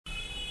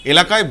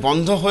এলাকায়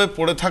বন্ধ হয়ে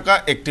পড়ে থাকা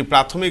একটি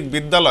প্রাথমিক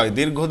বিদ্যালয়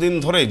দীর্ঘদিন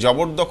ধরে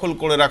জবরদখল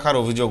করে রাখার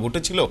অভিযোগ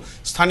উঠেছিল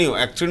স্থানীয়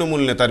এক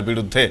তৃণমূল নেতার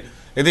বিরুদ্ধে।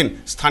 এদিন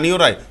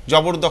স্থানীয়রাই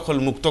জবরদখল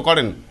মুক্ত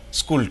করেন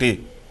স্কুলটি।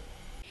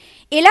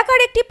 এলাকার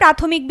একটি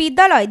প্রাথমিক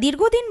বিদ্যালয়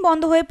দীর্ঘদিন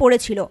বন্ধ হয়ে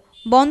পড়েছিল।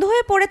 বন্ধ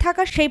হয়ে পড়ে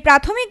থাকা সেই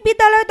প্রাথমিক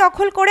বিদ্যালয়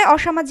দখল করে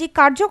অসামাজিক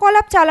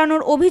কার্যকলাপ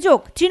চালানোর অভিযোগ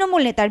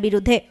তৃণমূল নেতার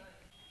বিরুদ্ধে।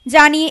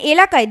 জানিয়ে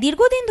এলাকায়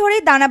দীর্ঘদিন ধরে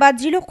দানা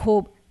বাজছিল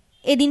ক্ষোভ।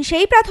 এদিন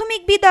সেই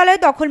প্রাথমিক বিদ্যালয়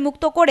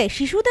দখলমুক্ত করে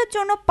শিশুদের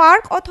জন্য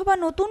পার্ক অথবা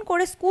নতুন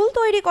করে স্কুল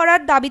তৈরি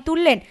করার দাবি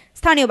তুললেন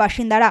স্থানীয়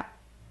বাসিন্দারা।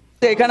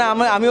 এখানে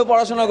আমিও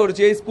পড়াশোনা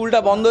করেছি। এই স্কুলটা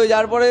বন্ধ হয়ে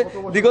যাওয়ার পরে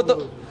বিগত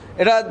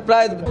এটা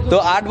প্রায়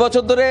 8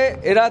 বছর ধরে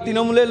এরা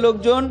তৃণমূলের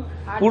লোকজন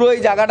পুরো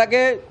এই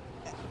জায়গাটাকে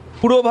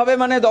পুরোভাবে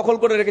দখল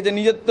করে রেখেছে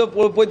নিজের তো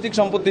পৈতৃক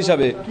সম্পত্তি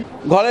হিসাবে।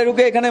 ঘরে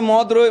ঢুকে এখানে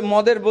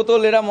মদের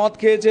বোতল, এরা মদ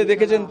খেয়েছে,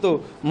 দেখেছেন তো,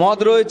 মদ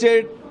রয়েছে,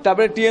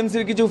 তারপরে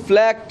টিএমসির কিছু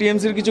ফ্ল্যাগ,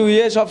 টিএমসির কিছু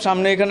সব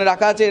সামনে এখানে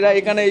রাখা আছে। এরা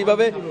এখানে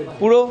এইভাবে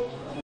পুরো,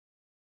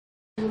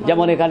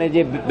 যেমন এখানে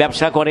যে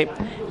ব্যবসা করে,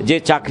 যে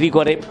চাকরি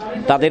করে,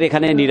 তাদের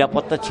এখানে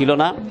নিরাপত্তা ছিল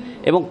না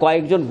এবং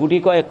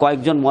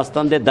কয়েকজন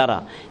মস্তানদের দ্বারা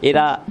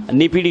এরা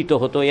নিপীড়িত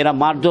হতো, এরা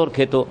মারধর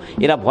খেত,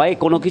 এরা ভয়ে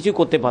কোনো কিছু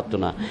করতে পারতো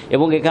না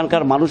এবং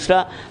এখানকার মানুষরা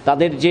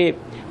তাদের যে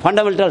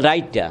ফান্ডামেন্টাল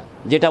রাইটটা,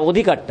 যেটা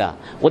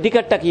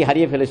অধিকারটা কি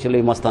হারিয়ে ফেলেছিল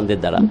এই মস্তানদের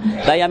দ্বারা।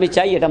 তাই আমি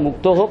চাই এটা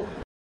মুক্ত হোক।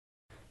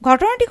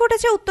 ঘটনাটি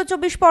ঘটেছে উত্তর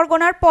 24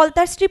 পরগনার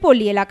পলতার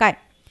শ্রীপল্লী এলাকায়।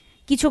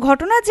 কিছু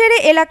ঘটনার জেরে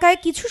এলাকায়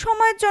কিছু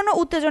সময়ের জন্য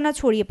উত্তেজনা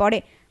ছড়িয়ে পড়ে।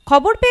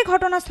 খবর পেয়ে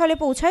ঘটনাস্থলে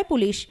পৌঁছায়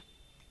পুলিশ।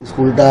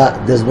 স্কুলটা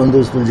দেশবন্ধু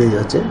স্কুল যে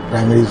যাচ্ছে,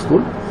 প্রাইমারি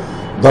স্কুল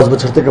 10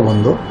 বছর থেকে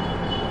বন্ধ।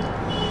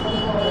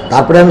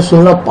 তারপরে আমি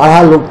শুনলাম,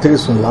 পাড়ার লোক থেকে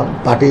শুনলাম,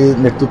 পার্টি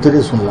নেতৃত্ব থেকে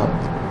শুনলাম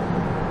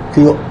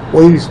কি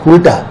ওই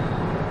স্কুলটা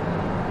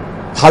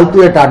ফালতু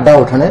একটা আড্ডা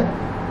ওখানে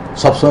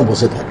সবসময়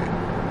বসে থাকে।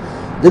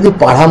 যদি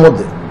পাড়ার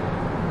মধ্যে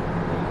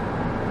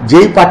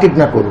যেই পার্টি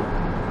না করুক,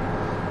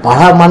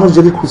 পাড়ার মানুষ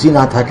যদি খুশি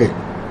না থাকে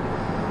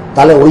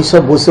তাহলে ওই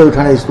সব বসে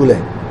ওইখানে স্কুলে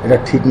এটা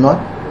ঠিক নয়।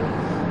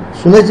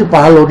 শুনেছি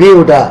পাড়ার লোকেই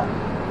ওটা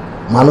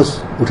মানুষ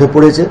উঠে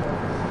পড়েছে,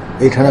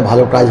 এইখানে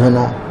ভালো কাজ হয়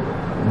না,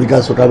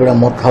 বিকাল সকালবেলা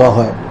মদ খাওয়া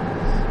হয়।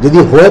 যদি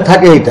হয়ে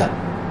থাকে এটা,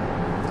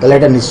 তাহলে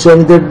এটা নিশ্চয়ই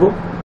আমি দেখব।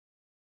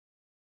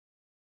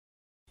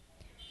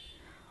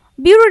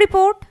 Bureau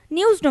report,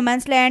 news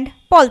no man's land,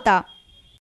 Palta.